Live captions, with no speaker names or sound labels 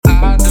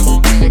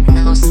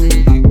Welcome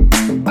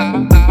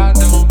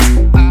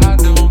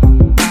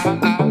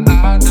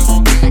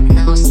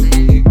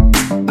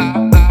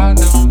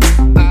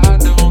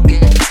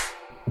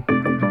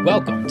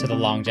to the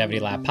Longevity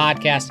Lab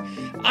podcast.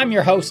 I'm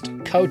your host,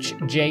 Coach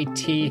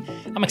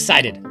JT. I'm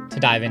excited to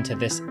dive into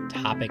this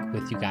topic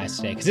with you guys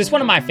today because it's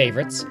one of my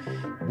favorites.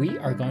 We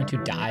are going to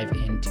dive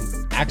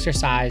into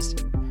exercise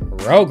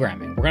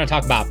programming. We're going to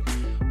talk about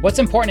what's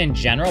important in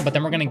general, but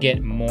then we're going to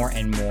get more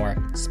and more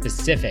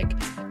specific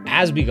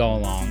as we go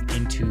along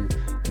into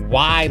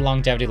why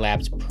Longevity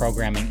Labs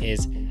programming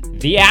is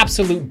the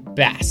absolute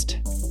best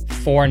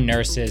for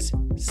nurses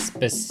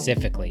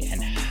specifically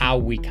and how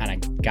we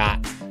kind of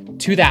got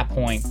to that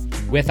point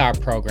with our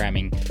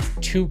programming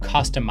to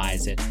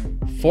customize it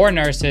for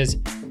nurses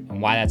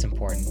and why that's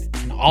important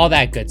and all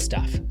that good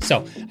stuff.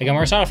 So again, we're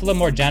gonna start off a little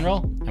more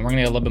general and we're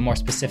gonna get a little bit more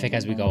specific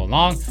as we go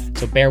along.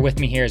 So bear with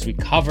me here as we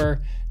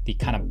cover the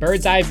kind of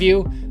bird's eye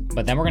view,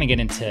 but then we're gonna get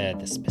into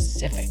the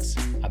specifics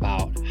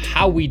about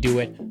how we do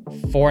it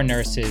for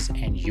nurses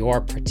and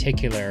your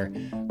particular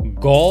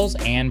goals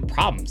and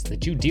problems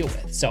that you deal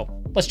with. So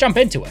let's jump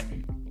into it.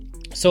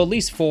 So at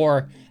least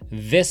for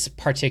this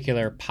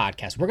particular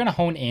podcast, we're going to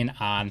hone in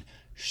on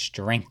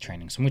strength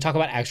training. So when we talk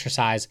about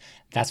exercise,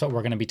 that's what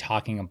we're going to be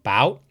talking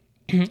about.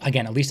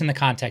 Again, at least in the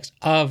context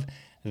of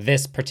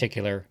this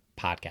particular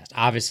podcast.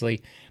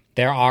 Obviously,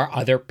 there are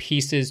other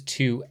pieces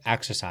to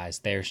exercise.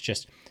 There's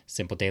just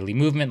simple daily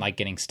movement like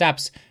getting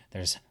steps.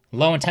 There's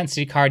low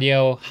intensity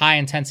cardio, high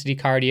intensity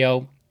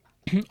cardio.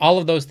 All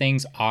of those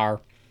things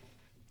are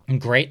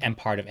great and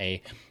part of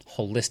a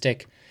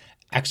holistic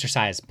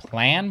exercise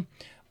plan.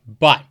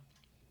 But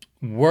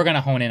we're going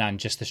to hone in on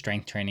just the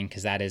strength training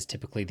because that is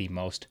typically the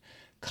most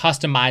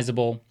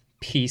customizable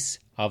piece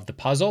of the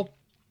puzzle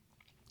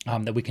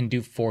that we can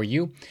do for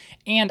you.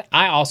 And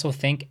I also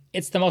think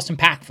it's the most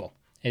impactful.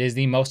 It is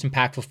the most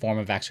impactful form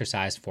of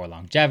exercise for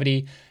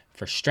longevity,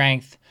 for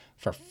strength,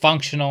 for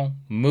functional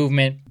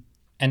movement.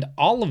 And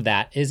all of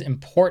that is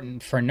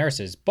important for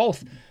nurses,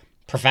 both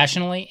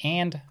professionally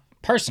and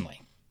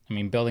personally. I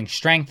mean, building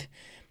strength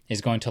is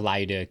going to allow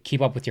you to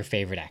keep up with your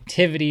favorite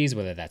activities,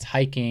 whether that's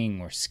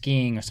hiking or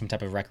skiing or some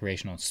type of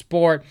recreational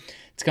sport.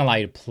 It's going to allow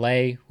you to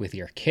play with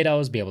your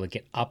kiddos, be able to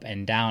get up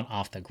and down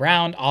off the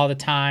ground all the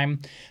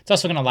time. It's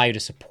also going to allow you to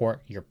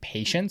support your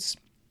patients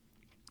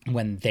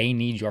when they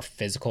need your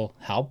physical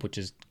help, which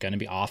is going to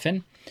be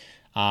often.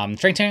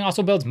 Strength training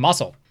also builds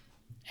muscle,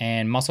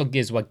 and muscle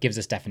is what gives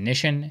us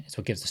definition. It's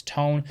what gives us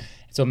tone.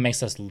 It's what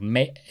makes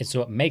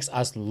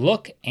us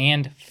look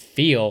and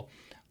feel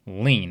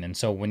lean. And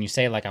so when you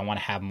say like I want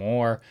to have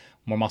more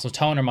muscle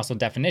tone or muscle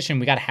definition,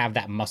 we got to have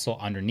that muscle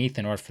underneath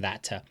in order for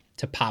that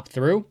to pop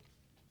through.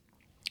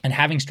 And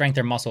having strength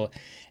or muscle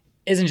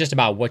isn't just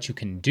about what you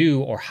can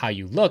do or how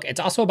you look,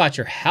 it's also about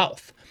your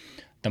health.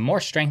 The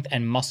more strength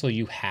and muscle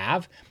you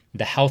have,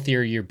 the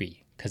healthier you'll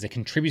be because it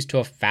contributes to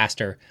a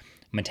faster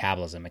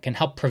metabolism. It can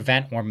help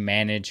prevent or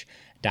manage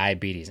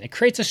diabetes. It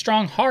creates a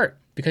strong heart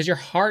because your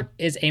heart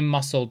is a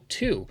muscle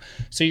too.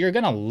 So you're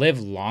going to live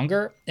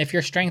longer if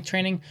you're strength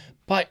training,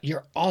 but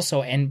you're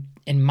also, and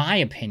in my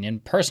opinion,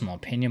 personal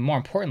opinion, more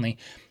importantly,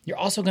 you're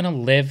also going to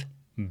live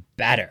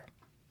better.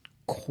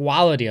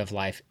 Quality of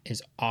life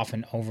is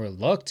often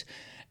overlooked,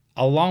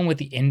 along with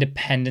the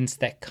independence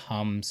that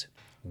comes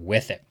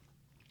with it.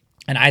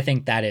 And I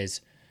think that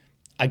is,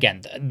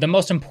 again, the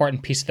most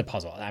important piece of the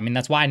puzzle. I mean,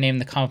 that's why I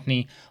named the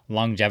company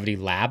Longevity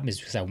Lab, is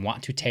because I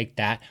want to take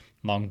that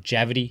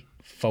longevity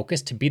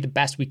focus to be the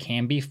best we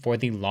can be for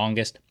the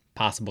longest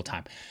possible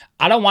time.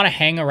 I don't want to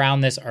hang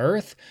around this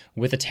earth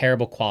with a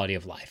terrible quality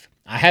of life.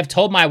 I have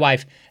told my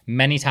wife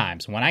many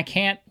times, when I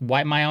can't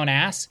wipe my own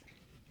ass,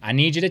 I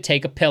need you to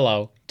take a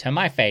pillow to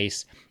my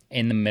face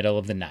in the middle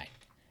of the night.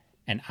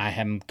 And I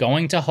am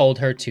going to hold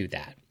her to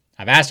that.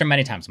 I've asked her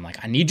many times, I'm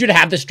like, I need you to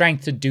have the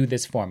strength to do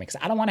this for me because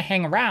I don't want to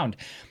hang around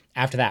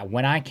after that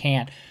when I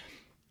can't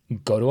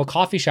go to a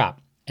coffee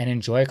shop and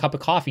enjoy a cup of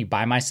coffee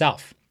by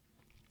myself.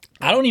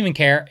 I don't even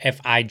care if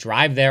I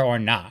drive there or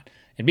not.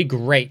 It'd be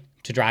great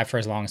to drive for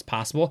as long as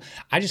possible.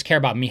 I just care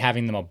about me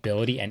having the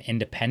mobility and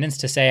independence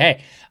to say,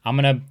 hey, I'm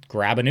going to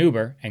grab an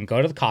Uber and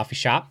go to the coffee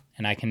shop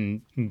and I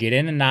can get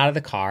in and out of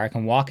the car. I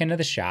can walk into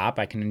the shop.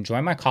 I can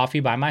enjoy my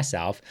coffee by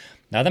myself.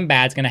 Nothing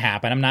bad's going to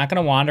happen. I'm not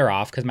going to wander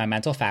off because my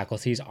mental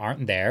faculties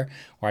aren't there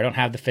or I don't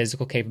have the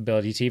physical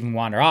capability to even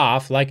wander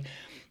off. Like,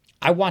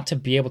 I want to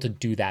be able to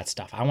do that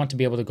stuff. I want to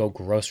be able to go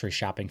grocery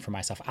shopping for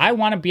myself. I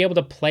want to be able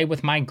to play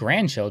with my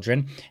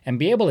grandchildren and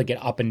be able to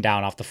get up and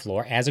down off the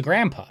floor as a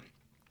grandpa.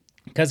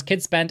 Because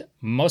kids spend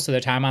most of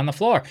their time on the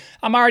floor.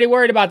 I'm already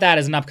worried about that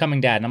as an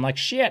upcoming dad. And I'm like,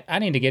 shit, I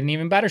need to get in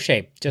even better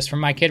shape just for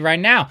my kid right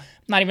now.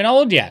 I'm not even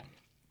old yet.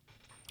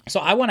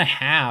 So I want to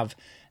have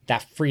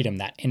that freedom,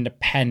 that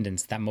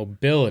independence, that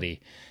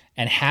mobility.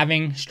 And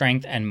having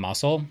strength and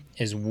muscle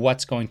is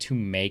what's going to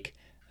make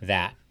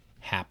that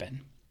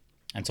happen.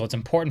 And so it's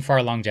important for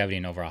our longevity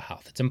and overall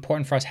health. It's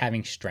important for us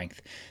having strength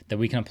that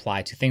we can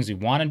apply to things we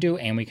want to do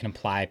and we can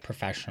apply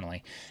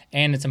professionally.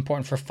 And it's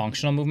important for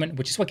functional movement,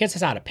 which is what gets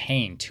us out of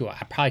pain too.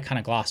 I probably kind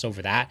of glossed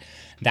over that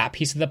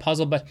piece of the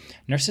puzzle, but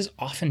nurses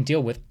often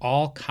deal with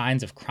all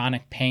kinds of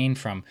chronic pain,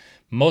 from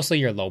mostly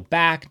your low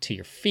back to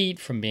your feet,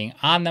 from being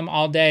on them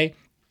all day.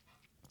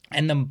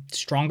 And the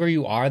stronger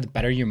you are, the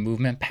better your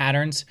movement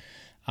patterns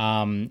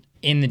in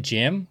the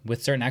gym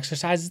with certain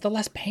exercises, the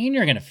less pain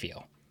you're going to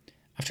feel.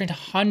 I've trained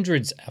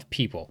hundreds of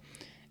people,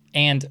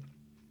 and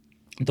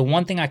the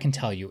one thing I can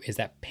tell you is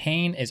that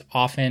pain is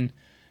often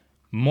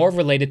more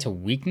related to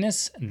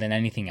weakness than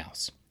anything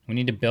else. We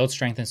need to build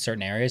strength in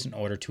certain areas in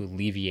order to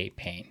alleviate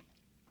pain.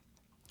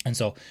 And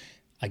so,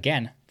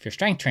 again, if you're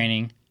strength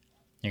training,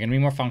 you're going to be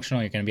more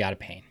functional, you're going to be out of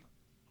pain.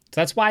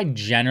 So that's why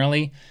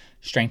generally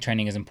strength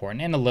training is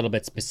important, and a little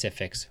bit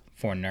specifics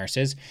for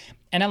nurses.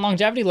 And at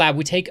Longevity Lab,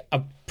 we take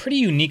a pretty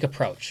unique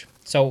approach.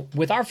 So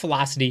with our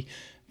philosophy,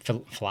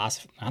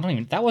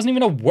 that wasn't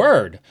even a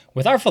word.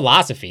 With our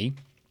philosophy,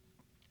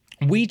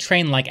 we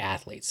train like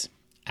athletes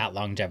at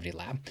Longevity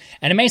Lab.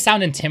 And it may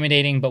sound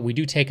intimidating, but we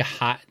do take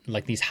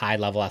these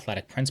high-level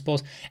athletic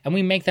principles, and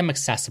we make them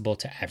accessible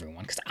to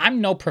everyone. Because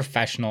I'm no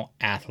professional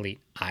athlete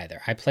either.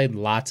 I played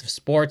lots of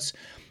sports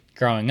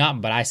growing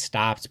up, but I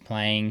stopped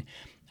playing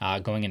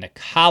going into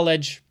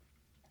college,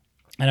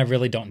 and I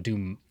really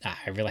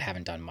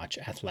haven't done much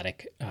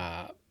athletic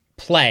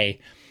play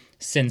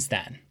since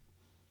then.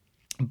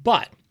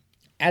 But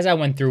as I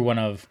went through one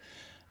of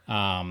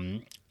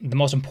the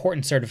most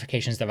important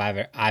certifications that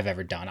I've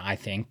ever done, I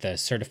think, the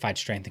Certified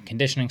Strength and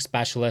Conditioning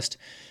Specialist,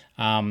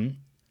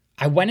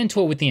 I went into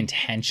it with the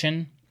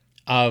intention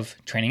of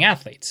training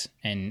athletes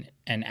and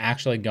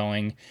actually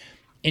going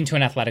into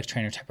an athletic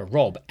trainer type of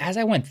role. But as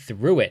I went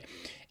through it,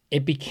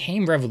 it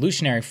became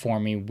revolutionary for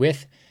me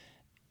with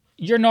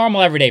your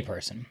normal everyday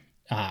person,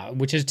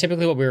 which is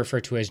typically what we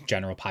refer to as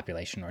general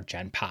population, or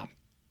Gen Pop.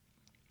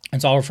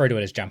 And so I'll refer to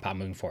it as Gen Pop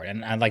moving forward.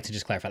 And I'd like to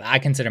just clarify that I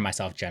consider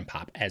myself Gen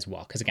Pop as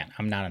well, because again,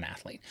 I'm not an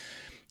athlete.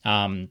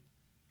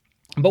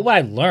 But what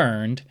I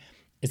learned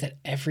is that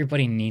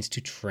everybody needs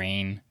to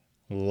train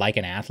like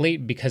an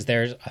athlete, because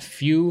there's a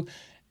few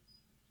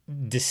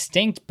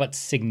distinct but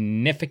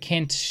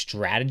significant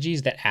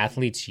strategies that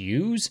athletes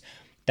use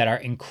that are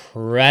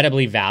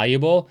incredibly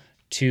valuable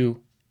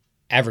to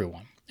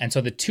everyone. And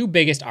so the two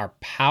biggest are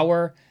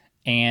power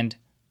and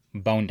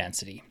bone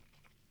density.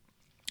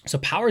 So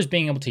power is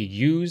being able to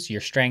use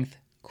your strength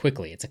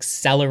quickly. It's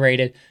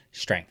accelerated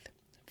strength,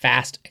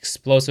 fast,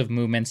 explosive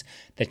movements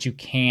that you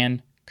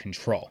can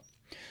control.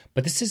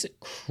 But this is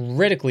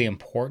critically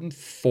important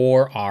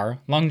for our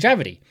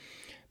longevity,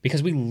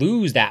 because we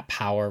lose that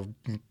power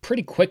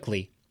pretty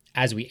quickly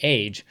as we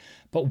age.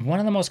 But one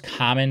of the most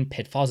common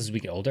pitfalls as we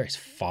get older is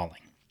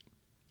falling.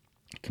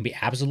 It can be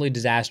absolutely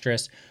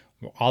disastrous.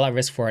 We're all at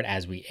risk for it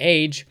as we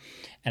age.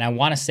 And I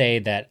want to say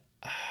that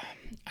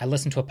I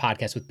listened to a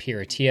podcast with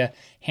Pierre Attia a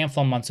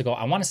handful of months ago.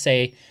 I want to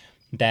say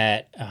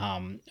that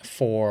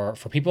for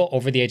people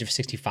over the age of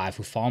 65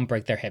 who fall and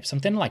break their hips,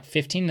 something like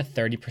 15 to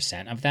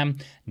 30% of them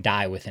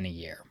die within a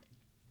year.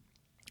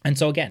 And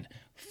so again,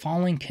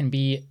 falling can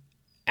be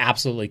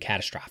absolutely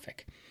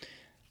catastrophic.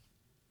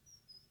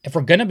 If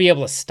we're going to be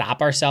able to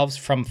stop ourselves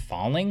from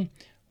falling,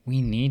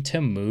 we need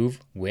to move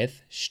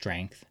with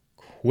strength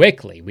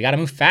quickly. We got to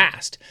move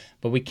fast,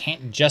 but we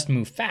can't just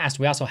move fast.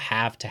 We also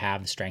have to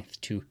have the strength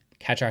to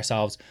catch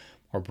ourselves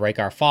or break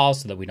our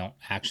falls so that we don't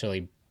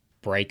actually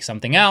break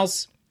something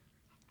else.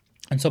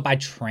 And so by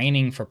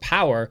training for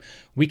power,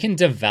 we can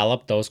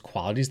develop those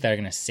qualities that are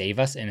going to save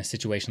us in a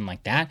situation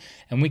like that,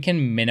 and we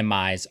can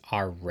minimize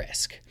our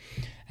risk.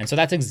 And so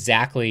that's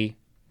exactly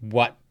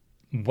what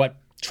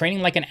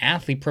training like an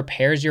athlete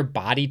prepares your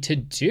body to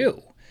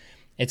do.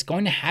 It's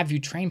going to have you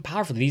train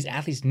powerfully. These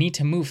athletes need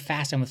to move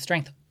fast and with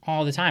strength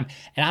all the time.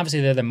 And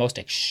obviously they're the most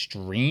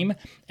extreme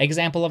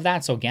example of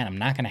that. So again, I'm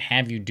not going to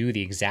have you do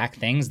the exact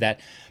things that,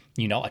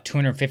 a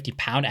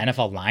 250-pound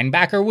NFL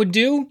linebacker would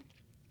do,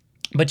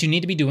 but you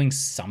need to be doing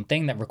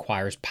something that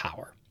requires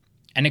power.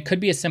 And it could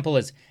be as simple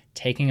as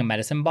taking a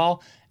medicine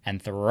ball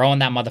and throwing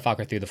that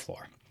motherfucker through the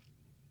floor.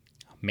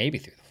 Maybe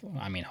through the floor.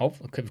 I mean,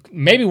 hopefully,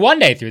 maybe one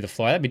day through the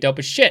floor. That'd be dope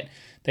as shit.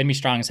 They'd be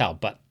strong as hell.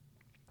 But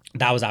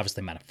that was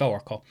obviously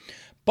metaphorical.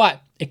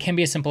 But it can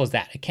be as simple as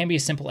that. It can be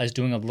as simple as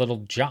doing a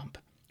little jump,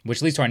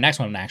 which leads to our next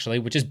one, actually,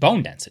 which is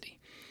bone density.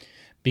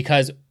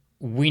 Because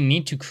we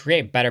need to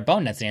create better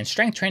bone density. And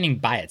strength training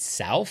by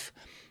itself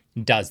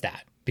does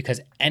that, because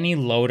any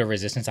load or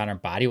resistance on our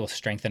body will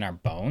strengthen our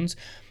bones.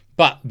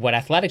 But what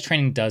athletic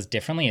training does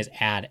differently is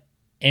add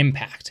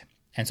impact.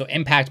 And so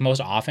impact most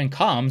often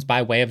comes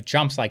by way of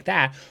jumps like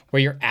that,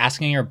 where you're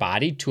asking your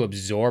body to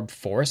absorb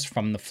force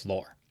from the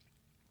floor.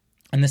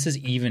 And this is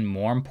even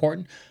more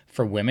important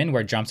for women,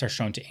 where jumps are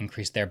shown to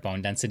increase their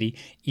bone density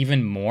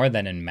even more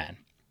than in men.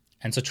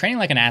 And so training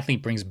like an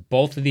athlete brings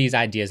both of these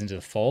ideas into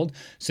the fold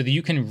so that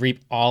you can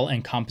reap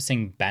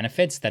all-encompassing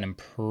benefits that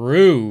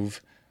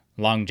improve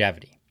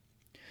longevity.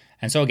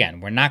 And so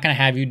again, we're not going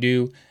to have you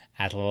do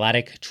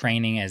athletic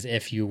training as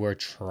if you were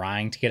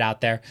trying to get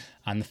out there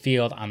on the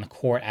field, on the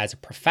court as a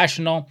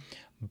professional.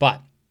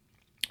 But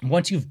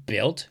once you've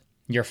built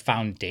your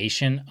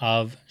foundation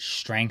of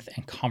strength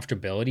and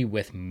comfortability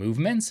with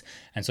movements,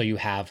 and so you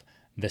have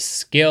the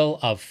skill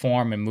of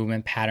form and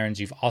movement patterns,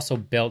 you've also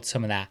built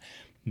some of that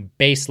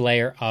base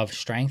layer of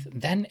strength,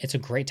 then it's a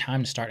great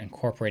time to start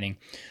incorporating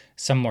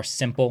some more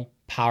simple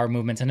power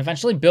movements and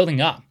eventually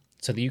building up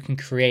so that you can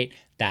create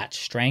that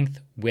strength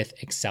with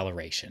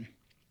acceleration.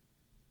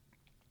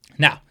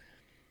 Now,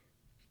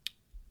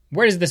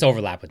 where does this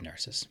overlap with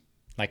nurses?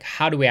 Like,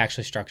 how do we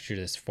actually structure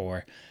this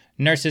for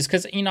nurses?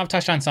 Because, I've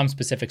touched on some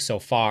specifics so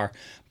far,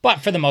 but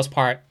for the most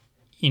part,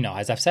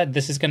 as I've said,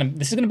 this is gonna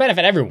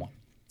benefit everyone.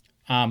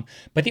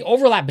 But the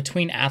overlap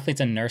between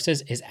athletes and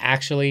nurses is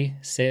actually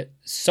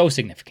so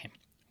significant,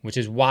 which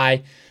is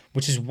why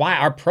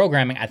our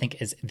programming, I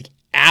think, is the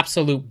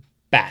absolute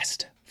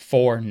best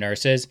for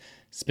nurses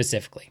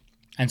specifically.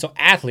 And so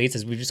athletes,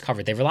 as we've just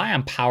covered, they rely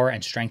on power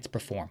and strength to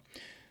perform,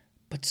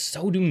 but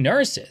so do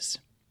nurses.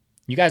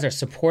 You guys are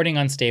supporting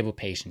unstable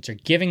patients, you're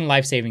giving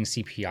life-saving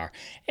CPR,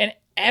 and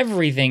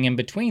everything in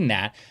between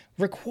that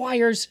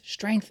requires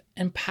strength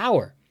and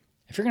power.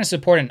 If you're going to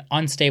support an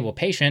unstable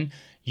patient,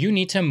 you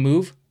need to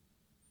move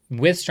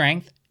with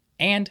strength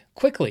and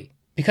quickly,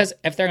 because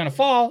if they're going to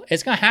fall,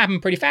 it's going to happen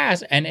pretty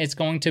fast and it's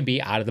going to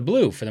be out of the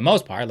blue for the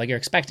most part. Like, you're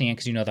expecting it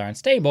because they're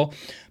unstable,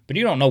 but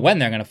you don't know when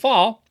they're going to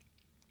fall.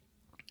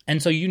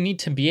 And so you need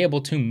to be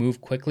able to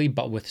move quickly,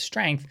 but with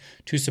strength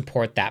to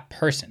support that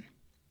person.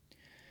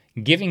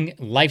 Giving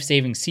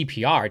life-saving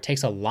CPR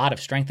takes a lot of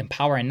strength and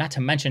power, and not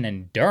to mention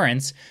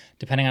endurance,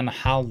 depending on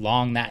how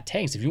long that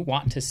takes. If you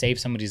want to save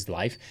somebody's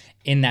life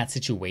in that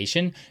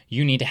situation,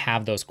 you need to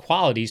have those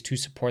qualities to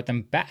support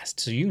them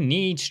best. So you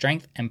need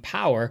strength and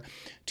power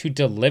to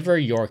deliver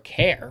your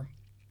care,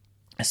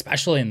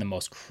 especially in the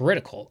most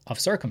critical of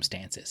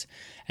circumstances.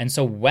 And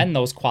so when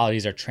those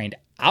qualities are trained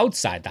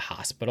outside the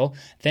hospital,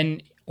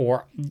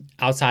 or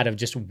outside of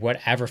just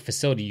whatever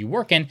facility you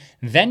work in,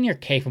 then you're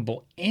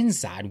capable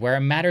inside where it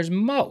matters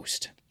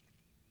most.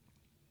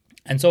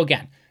 And so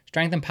again,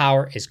 strength and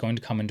power is going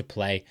to come into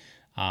play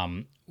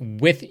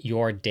with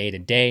your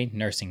day-to-day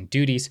nursing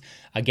duties.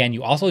 Again,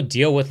 you also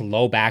deal with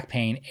low back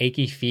pain,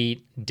 achy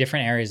feet,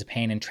 different areas of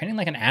pain, and training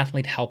like an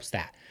athlete helps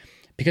that,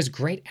 because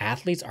great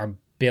athletes are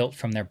built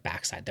from their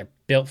backside. They're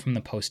built from the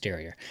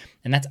posterior.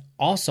 And that's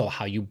also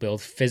how you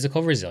build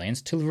physical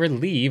resilience to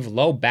relieve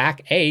low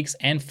back aches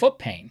and foot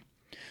pain.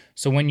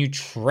 So when you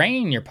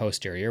train your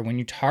posterior, when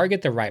you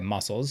target the right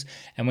muscles,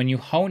 and when you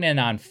hone in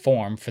on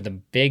form for the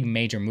big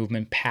major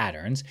movement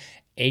patterns,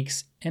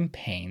 aches and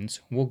pains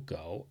will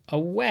go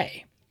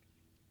away.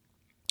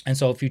 And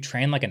so if you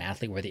train like an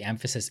athlete where the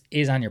emphasis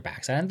is on your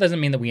backside, it doesn't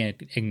mean that we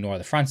ignore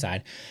the front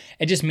side.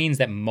 It just means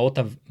that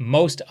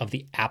most of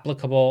the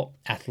applicable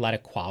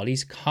athletic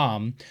qualities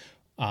come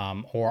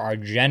or are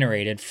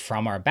generated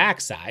from our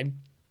backside.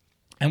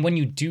 And when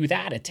you do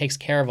that, it takes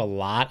care of a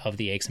lot of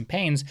the aches and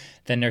pains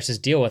that nurses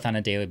deal with on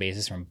a daily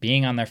basis, from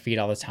being on their feet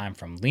all the time,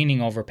 from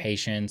leaning over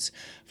patients,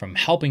 from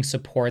helping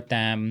support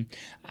them.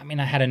 I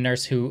had a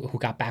nurse who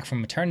got back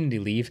from maternity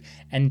leave,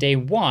 and day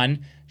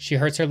one, she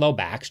hurts her low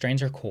back, strains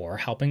her core,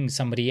 helping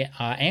somebody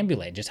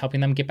ambulate, just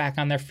helping them get back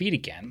on their feet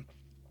again.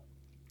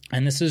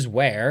 And this is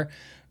where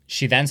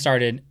she then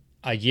started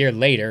a year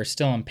later,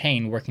 still in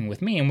pain, working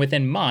with me, and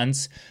within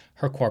months,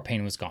 her core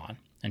pain was gone,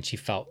 and she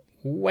felt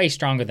way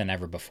stronger than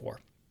ever before.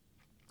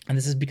 And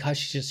this is because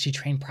she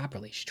trained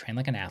properly. She trained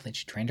like an athlete.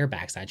 She trained her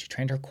backside. She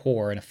trained her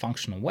core in a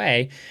functional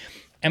way.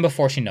 And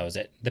before she knows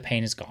it, the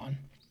pain is gone.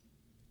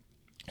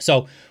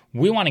 So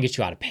we want to get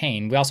you out of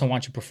pain. We also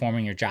want you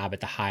performing your job at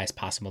the highest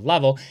possible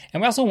level.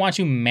 And we also want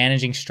you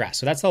managing stress.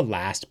 So that's the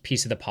last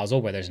piece of the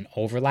puzzle where there's an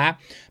overlap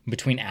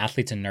between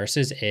athletes and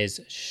nurses, is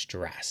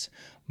stress.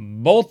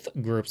 Both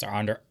groups are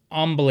under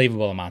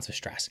unbelievable amounts of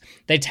stress.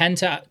 They tend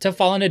to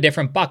fall into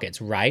different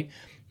buckets, right?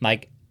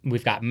 Like,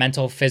 we've got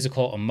mental,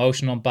 physical,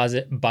 emotional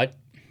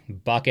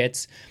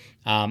buckets.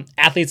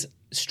 Athletes'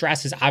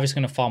 stress is obviously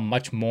going to fall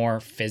much more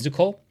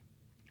physical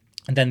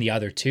than the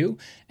other two.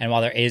 And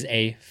while there is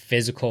a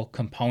physical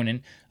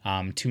component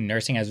to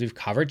nursing, as we've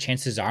covered,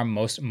 chances are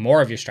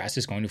more of your stress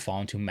is going to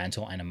fall into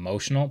mental and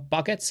emotional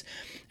buckets.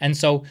 And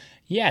so,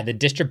 yeah, the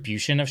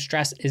distribution of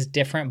stress is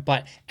different,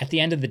 but at the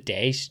end of the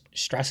day,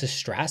 stress is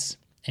stress,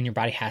 and your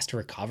body has to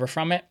recover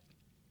from it.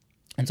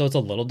 And so it's a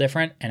little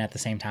different, and at the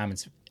same time,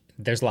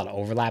 there's a lot of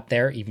overlap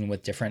there, even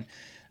with different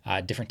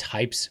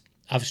types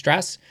of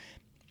stress.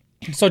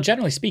 So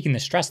generally speaking, the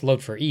stress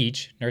load for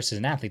each, nurses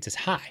and athletes, is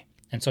high.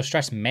 And so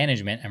stress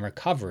management and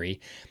recovery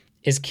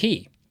is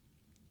key.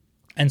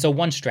 And so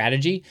one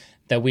strategy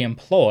that we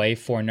employ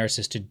for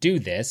nurses to do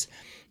this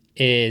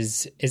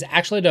is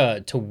actually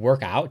to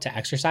work out, to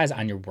exercise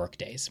on your work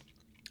days.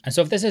 And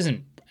so if this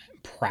isn't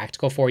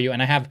practical for you,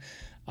 and I have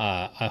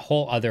a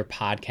whole other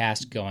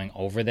podcast going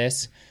over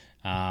this,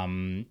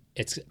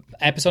 it's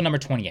episode number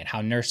 28,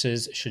 how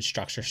nurses should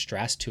structure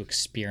stress to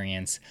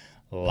experience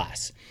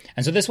less.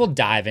 And so this will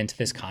dive into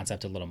this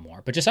concept a little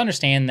more, but just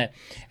understand that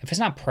if it's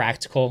not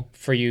practical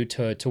for you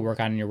to work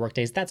out in your work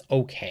days, that's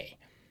okay.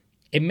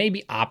 It may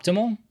be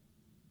optimal,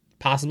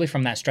 possibly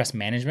from that stress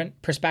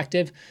management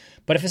perspective,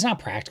 but if it's not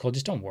practical,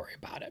 just don't worry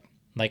about it.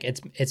 Like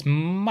it's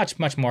much,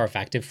 much more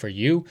effective for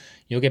you.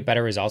 You'll get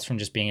better results from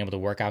just being able to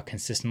work out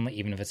consistently,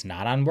 even if it's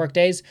not on work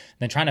days,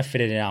 than trying to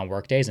fit it in on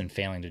work days and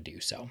failing to do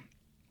so.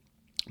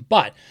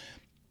 But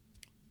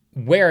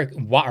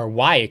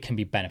why it can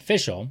be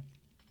beneficial,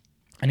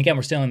 and again,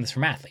 we're stealing this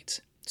from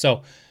athletes.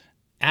 So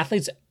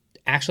athletes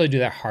actually do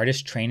their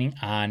hardest training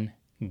on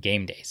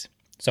game days.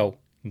 So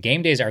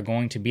game days are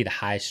going to be the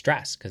highest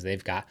stress because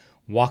they've got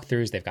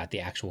walkthroughs, they've got the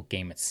actual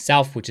game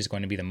itself, which is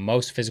going to be the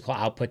most physical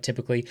output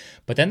typically,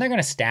 but then they're going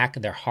to stack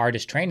their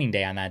hardest training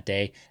day on that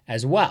day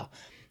as well.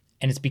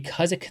 And it's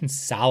because it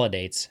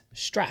consolidates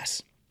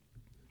stress.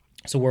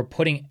 So we're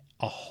putting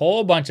a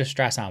whole bunch of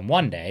stress on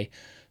one day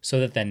so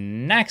that the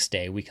next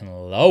day we can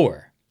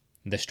lower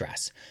the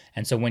stress.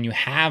 And so when you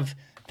have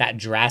that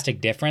drastic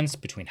difference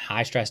between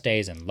high stress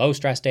days and low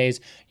stress days,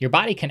 your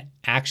body can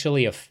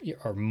actually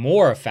or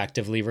more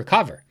effectively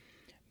recover,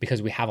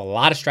 because we have a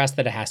lot of stress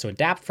that it has to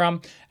adapt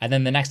from, and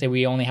then the next day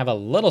we only have a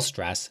little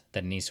stress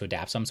that it needs to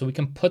adapt from, so we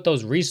can put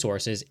those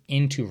resources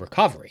into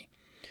recovery.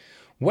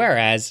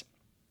 Whereas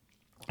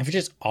if you're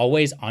just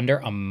always under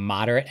a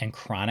moderate and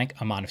chronic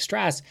amount of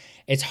stress,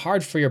 it's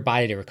hard for your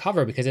body to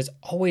recover because it's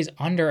always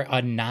under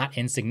a not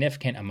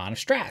insignificant amount of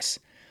stress.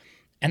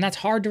 And that's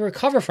hard to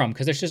recover from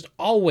because there's just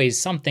always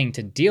something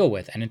to deal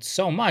with, and it's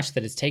so much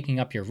that it's taking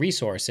up your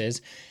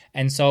resources,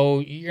 and so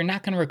you're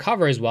not going to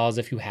recover as well as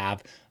if you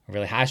have a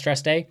really high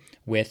stress day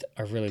with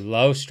a really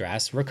low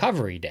stress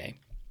recovery day.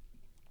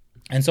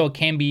 And so it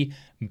can be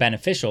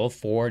beneficial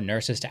for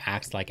nurses to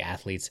act like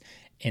athletes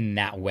in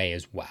that way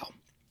as well,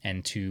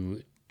 and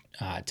to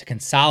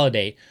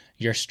consolidate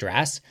your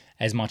stress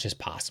as much as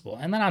possible.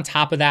 And then on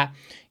top of that,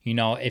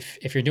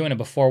 if you're doing it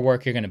before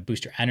work, you're going to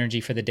boost your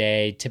energy for the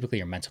day. Typically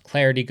your mental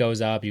clarity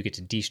goes up. You get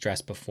to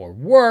de-stress before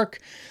work.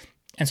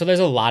 And so there's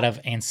a lot of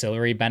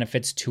ancillary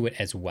benefits to it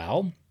as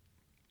well.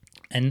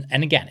 And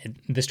again,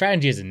 the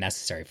strategy isn't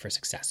necessary for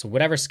success. So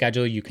whatever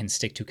schedule you can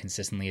stick to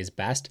consistently is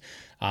best.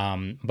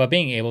 But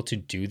being able to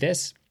do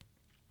this,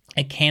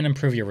 it can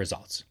improve your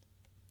results.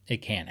 It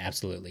can,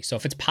 absolutely. So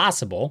if it's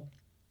possible,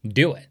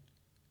 do it,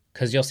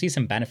 because you'll see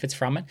some benefits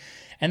from it.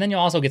 And then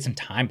you'll also get some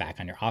time back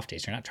on your off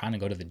days. You're not trying to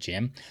go to the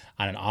gym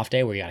on an off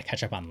day where you got to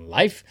catch up on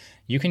life.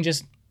 You can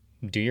just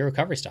do your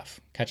recovery stuff,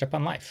 catch up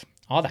on life,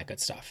 all that good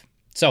stuff.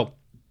 So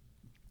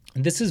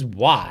this is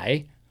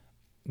why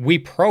we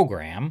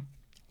program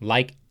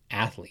like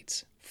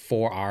athletes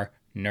for our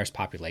nurse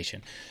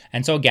population.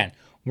 And so again,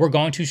 we're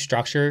going to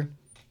structure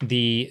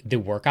the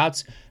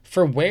workouts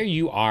for where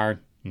you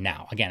are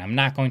now. Again, I'm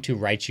not going to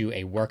write you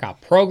a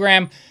workout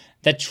program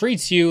that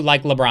treats you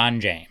like LeBron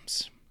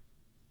James.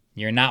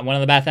 You're not one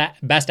of the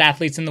best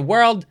athletes in the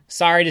world.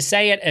 Sorry to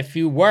say it. If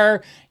you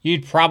were,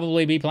 you'd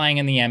probably be playing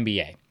in the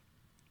NBA.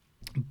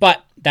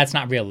 But that's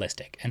not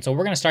realistic. And so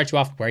we're going to start you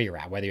off where you're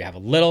at, whether you have a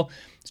little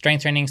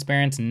strength training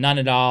experience, none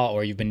at all,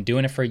 or you've been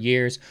doing it for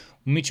years.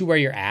 We'll meet you where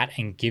you're at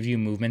and give you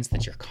movements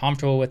that you're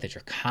comfortable with, that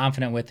you're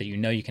confident with, that you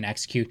know you can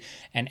execute.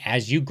 And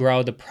as you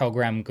grow, the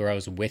program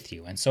grows with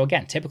you. And so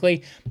again,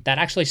 typically that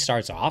actually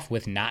starts off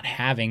with not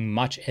having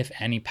much, if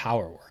any,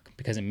 power work,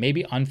 because it may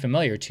be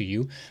unfamiliar to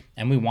you.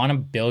 And we want to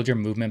build your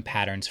movement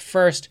patterns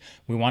first.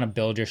 We want to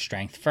build your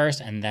strength first,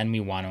 and then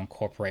we want to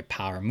incorporate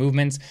power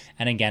movements.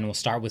 And again, we'll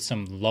start with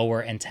some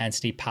lower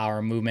intensity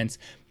power movements,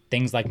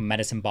 things like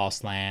medicine ball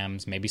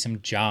slams, maybe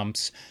some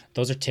jumps.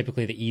 Those are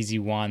typically the easy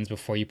ones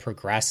before you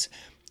progress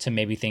to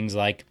maybe things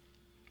like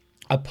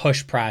a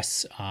push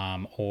press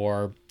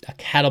or a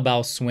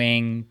kettlebell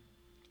swing,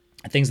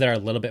 things that are a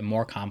little bit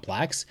more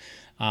complex.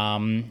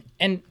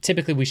 And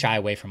typically we shy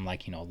away from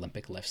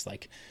Olympic lifts,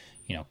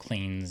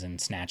 cleans and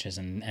snatches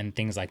and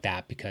things like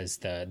that, because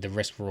the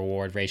risk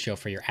reward ratio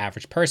for your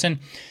average person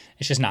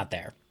is just not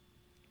there.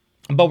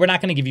 But we're not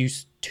going to give you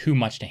too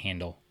much to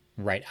handle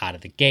right out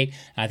of the gate.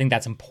 And I think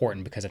that's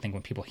important, because I think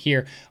when people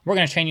hear we're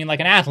going to train you like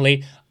an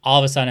athlete, all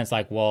of a sudden it's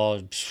like,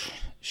 well,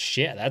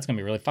 shit, that's going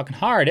to be really fucking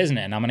hard, isn't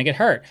it? And I'm going to get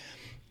hurt.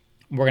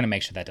 We're going to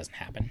make sure that doesn't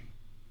happen.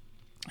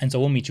 And so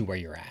we'll meet you where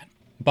you're at.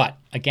 But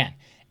again,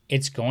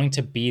 it's going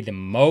to be the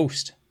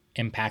most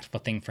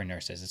impactful thing for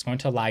nurses. It's going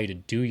to allow you to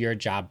do your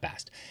job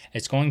best.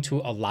 It's going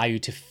to allow you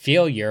to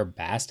feel your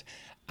best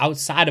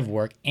outside of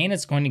work, and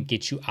it's going to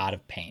get you out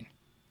of pain.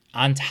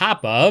 On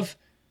top of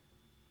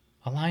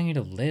allowing you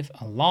to live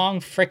a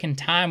long freaking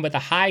time with a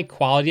high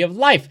quality of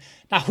life.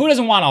 Now, who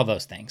doesn't want all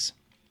those things?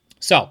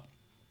 So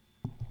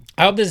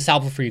I hope this is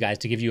helpful for you guys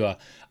to give you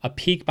a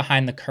peek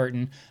behind the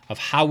curtain of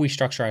how we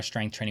structure our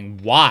strength training,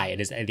 why it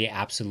is the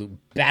absolute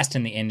best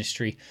in the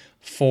industry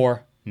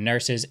for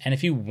nurses. And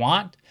if you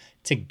want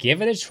to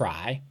give it a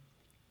try,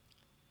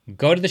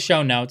 go to the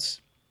show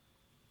notes,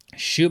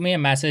 shoot me a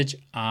message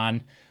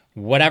on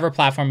whatever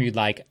platform you'd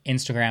like,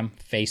 Instagram,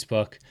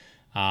 Facebook,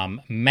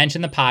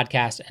 mention the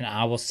podcast, and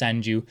I will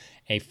send you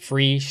a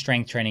free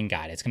strength training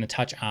guide. It's going to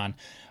touch on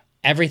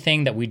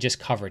everything that we just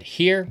covered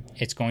here.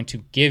 It's going to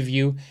give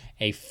you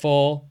a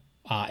full,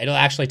 it'll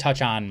actually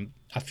touch on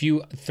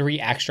three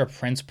extra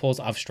principles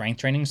of strength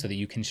training so that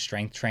you can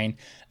strength train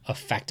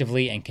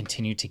effectively and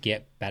continue to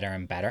get better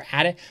and better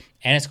at it.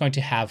 And it's going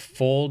to have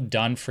full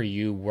done for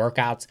you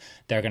workouts.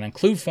 They're going to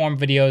include form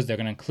videos. They're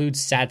going to include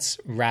sets,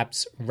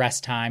 reps,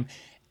 rest time,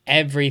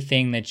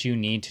 everything that you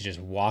need to just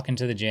walk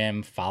into the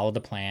gym, follow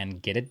the plan,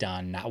 get it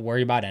done, not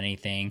worry about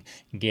anything,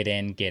 get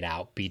in, get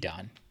out, be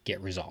done,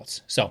 get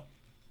results. So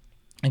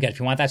again, if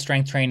you want that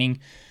strength training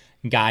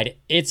guide,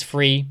 it's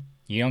free.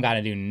 You don't got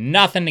to do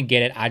nothing to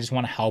get it. I just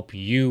want to help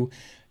you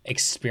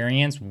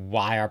experience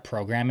why our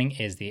programming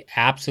is the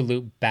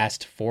absolute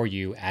best for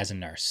you as a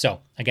nurse.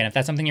 So again, if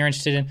that's something you're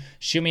interested in,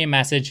 shoot me a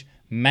message,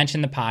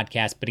 mention the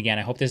podcast. But again,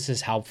 I hope this is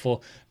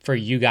helpful for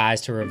you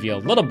guys to reveal a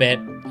little bit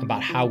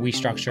about how we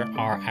structure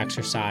our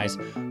exercise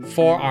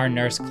for our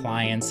nurse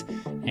clients.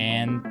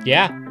 And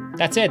yeah,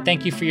 that's it.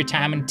 Thank you for your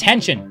time and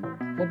attention.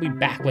 We'll be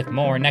back with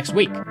more next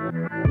week.